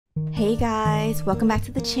Hey guys, welcome back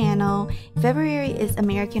to the channel. February is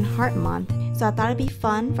American Heart Month, so I thought it'd be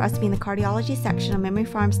fun for us to be in the cardiology section of Memory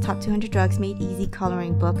Pharm's Top 200 Drugs Made Easy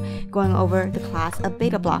coloring book, going over the class of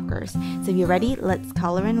beta blockers. So if you're ready, let's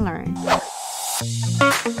color and learn.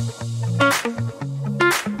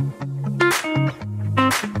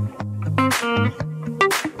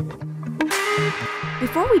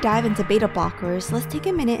 Before we dive into beta blockers, let's take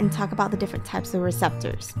a minute and talk about the different types of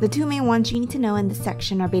receptors. The two main ones you need to know in this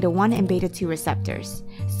section are beta 1 and beta 2 receptors.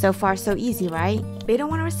 So far so easy, right? Beta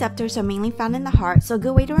 1 receptors are mainly found in the heart, so a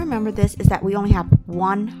good way to remember this is that we only have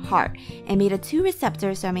one heart. And beta 2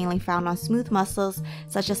 receptors are mainly found on smooth muscles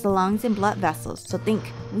such as the lungs and blood vessels. So think,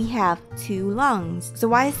 we have two lungs. So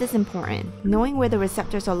why is this important? Knowing where the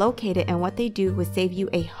receptors are located and what they do will save you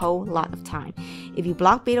a whole lot of time. If you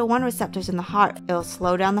block beta 1 receptors in the heart, it'll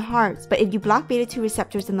slow down the heart. But if you block beta 2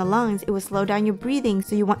 receptors in the lungs, it will slow down your breathing,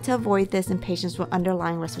 so you want to avoid this in patients with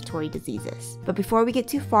underlying respiratory diseases. But before we get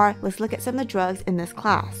too far, let's look at some of the drugs in this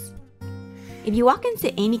class. If you walk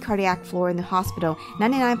into any cardiac floor in the hospital,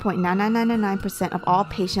 99.99999% of all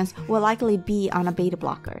patients will likely be on a beta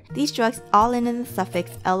blocker. These drugs all end in the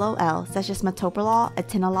suffix LOL, such as metoprolol,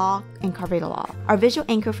 atenolol, and carvedilol. Our visual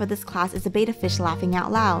anchor for this class is a beta fish laughing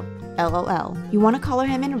out loud, LOL. You want to color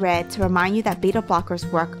him in red to remind you that beta blockers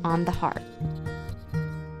work on the heart.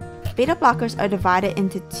 Beta blockers are divided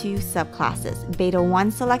into two subclasses: beta 1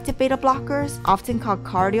 selective beta blockers, often called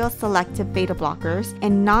cardio-selective beta blockers,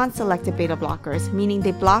 and non-selective beta blockers, meaning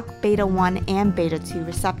they block beta 1 and beta 2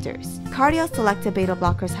 receptors. Cardio-selective beta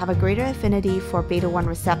blockers have a greater affinity for beta 1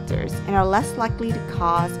 receptors and are less likely to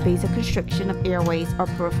cause vasoconstriction of airways or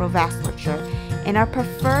peripheral vasculature, and are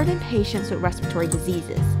preferred in patients with respiratory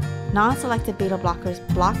diseases. Non-selective beta blockers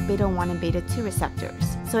block beta 1 and beta 2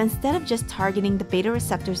 receptors. So instead of just targeting the beta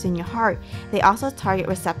receptors in your heart, they also target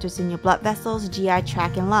receptors in your blood vessels, GI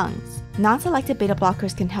tract, and lungs. Non-selective beta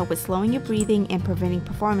blockers can help with slowing your breathing and preventing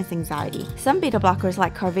performance anxiety. Some beta blockers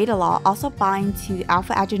like carvedilol also bind to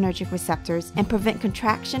alpha-adrenergic receptors and prevent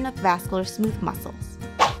contraction of vascular smooth muscles.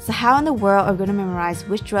 So how in the world are we going to memorize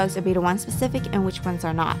which drugs are beta 1 specific and which ones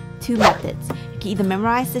are not? Two methods. You can either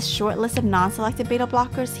memorize this short list of non-selective beta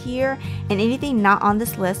blockers here, and anything not on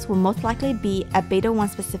this list will most likely be a beta 1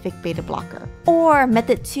 specific beta blocker. Or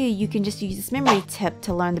method 2, you can just use this memory tip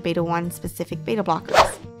to learn the beta 1 specific beta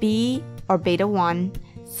blockers. B, or beta 1,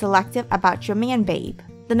 selective about your man babe.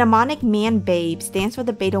 The mnemonic man babe stands for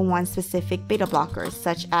the beta 1 specific beta blockers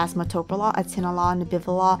such as metoprolol, atenolol,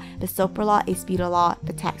 nebivolol, bisoprolol, acebutolol,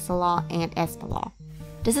 betaxolol, and esmolol.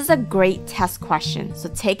 This is a great test question, so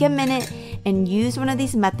take a minute and use one of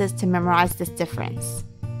these methods to memorize this difference.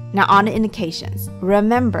 Now on to indications.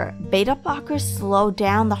 Remember, beta blockers slow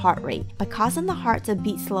down the heart rate by causing the heart to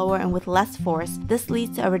beat slower and with less force. This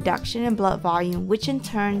leads to a reduction in blood volume, which in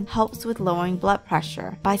turn helps with lowering blood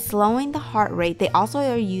pressure. By slowing the heart rate, they also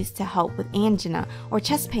are used to help with angina or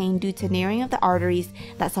chest pain due to narrowing of the arteries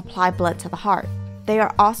that supply blood to the heart. They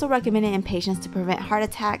are also recommended in patients to prevent heart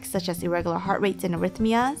attacks such as irregular heart rates and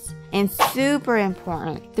arrhythmias. And super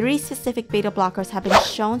important, 3 specific beta blockers have been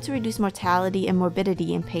shown to reduce mortality and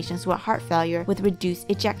morbidity in patients with heart failure with reduced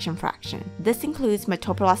ejection fraction. This includes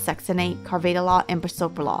metoprolol succinate, carvedilol, and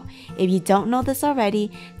bisoprolol. If you don't know this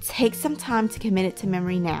already, take some time to commit it to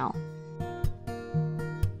memory now.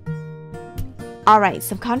 Alright,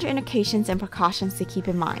 some contraindications and precautions to keep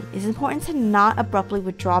in mind. It's important to not abruptly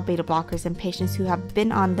withdraw beta blockers in patients who have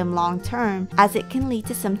been on them long term, as it can lead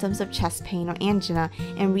to symptoms of chest pain or angina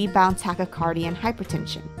and rebound tachycardia and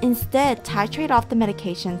hypertension. Instead, titrate off the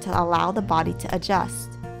medication to allow the body to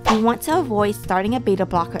adjust. We want to avoid starting a beta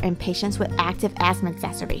blocker in patients with active asthma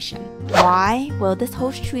exacerbation. Why? Well, this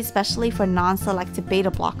holds true especially for non-selective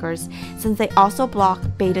beta blockers, since they also block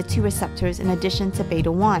beta 2 receptors in addition to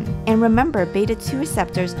beta 1. And remember, beta 2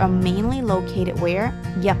 receptors are mainly located where?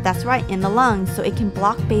 Yep, that's right, in the lungs, so it can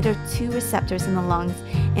block beta 2 receptors in the lungs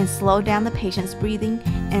and slow down the patient's breathing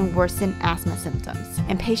and worsen asthma symptoms.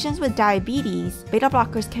 In patients with diabetes, beta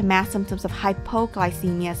blockers can mask symptoms of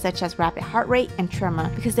hypoglycemia such as rapid heart rate and tremor,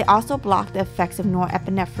 because they also block the effects of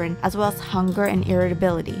norepinephrine as well as hunger and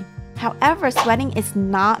irritability. However, sweating is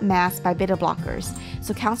not masked by beta blockers,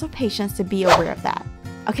 so counsel patients to be aware of that.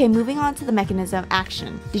 Okay, moving on to the mechanism of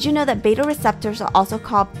action. Did you know that beta receptors are also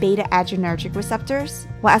called beta-adrenergic receptors?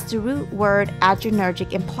 Well, as the root word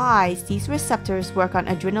adrenergic implies, these receptors work on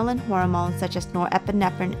adrenaline hormones such as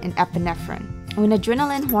norepinephrine and epinephrine. When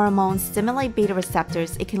adrenaline hormones stimulate beta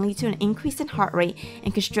receptors, it can lead to an increase in heart rate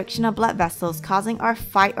and constriction of blood vessels, causing our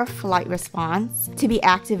fight or flight response to be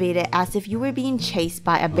activated as if you were being chased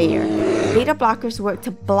by a bear. Beta blockers work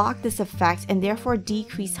to block this effect and therefore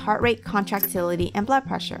decrease heart rate, contractility, and blood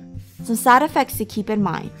pressure. Some side effects to keep in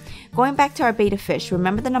mind. Going back to our beta fish,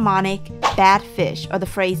 remember the mnemonic bad fish, or the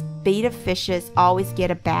phrase beta fishes always get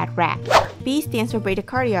a bad rap. B stands for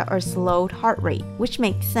bradycardia, or slowed heart rate, which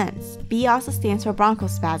makes sense. B also stands for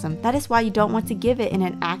bronchospasm. That is why you don't want to give it in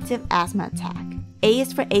an active asthma attack. A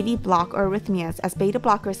is for AV block or arrhythmias, as beta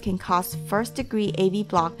blockers can cause first-degree AV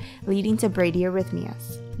block leading to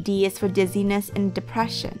bradyarrhythmias. D is for dizziness and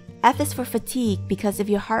depression. F is for fatigue, because if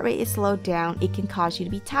your heart rate is slowed down, it can cause you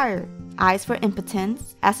to be tired. I is for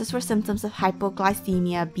impotence. S is for symptoms of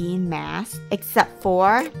hypoglycemia being masked, except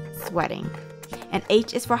for sweating. And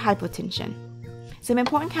H is for hypotension. Some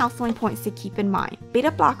important counseling points to keep in mind.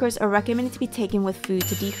 Beta blockers are recommended to be taken with food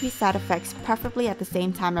to decrease side effects, preferably at the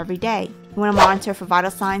same time every day. You want to monitor for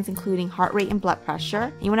vital signs including heart rate and blood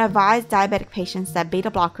pressure. You want to advise diabetic patients that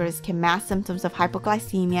beta blockers can mask symptoms of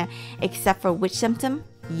hypoglycemia, except for which symptom?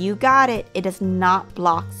 You got it, it does not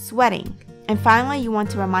block sweating. And finally, you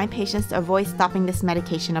want to remind patients to avoid stopping this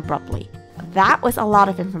medication abruptly. That was a lot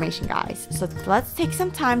of information, guys, so let's take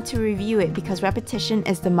some time to review it because repetition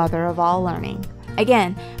is the mother of all learning.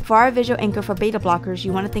 Again, for our visual anchor for beta blockers,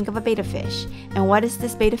 you want to think of a beta fish. And what is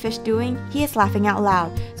this beta fish doing? He is laughing out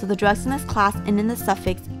loud, so the drugs in this class end in the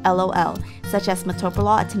suffix LOL, such as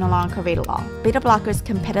metoprolol, atenolol, and carvedilol. Beta blockers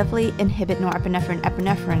competitively inhibit norepinephrine and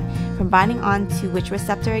epinephrine from binding on to which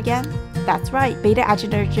receptor again? That's right, beta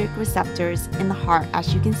adrenergic receptors in the heart,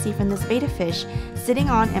 as you can see from this beta fish sitting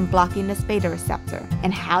on and blocking this beta receptor.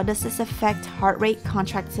 And how does this affect heart rate,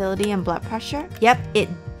 contractility, and blood pressure? Yep, it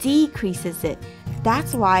decreases it.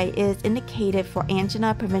 That's why it is indicated for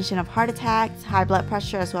angina, prevention of heart attacks, high blood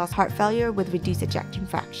pressure, as well as heart failure with reduced ejection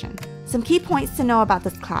fraction. Some key points to know about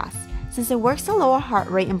this class. Since it works to lower heart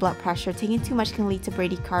rate and blood pressure, taking too much can lead to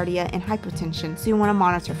bradycardia and hypotension, so you want to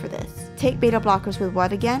monitor for this. Take beta blockers with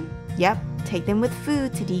what again? Yep, take them with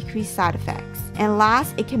food to decrease side effects. And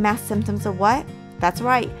last, it can mask symptoms of what? That's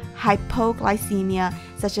right, hypoglycemia,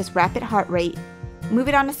 such as rapid heart rate.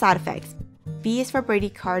 Moving on to side effects. B is for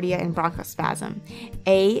bradycardia and bronchospasm.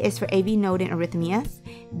 A is for AV node and arrhythmias.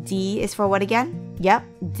 D is for what again? Yep,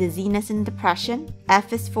 dizziness and depression.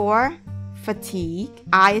 F is for fatigue.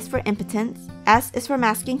 I is for impotence. S is for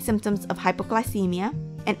masking symptoms of hypoglycemia.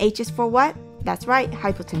 And H is for what? That's right,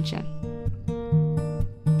 hypotension.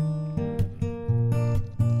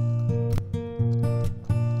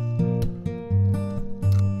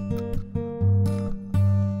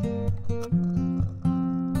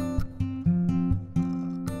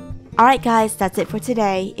 Alright guys, that's it for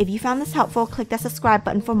today. If you found this helpful, click that subscribe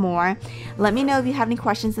button for more. Let me know if you have any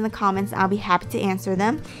questions in the comments, and I'll be happy to answer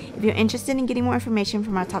them. If you're interested in getting more information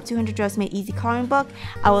from our top 200 drugs made easy coloring book,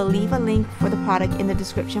 I will leave a link for the product in the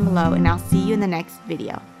description below, and I'll see you in the next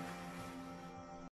video.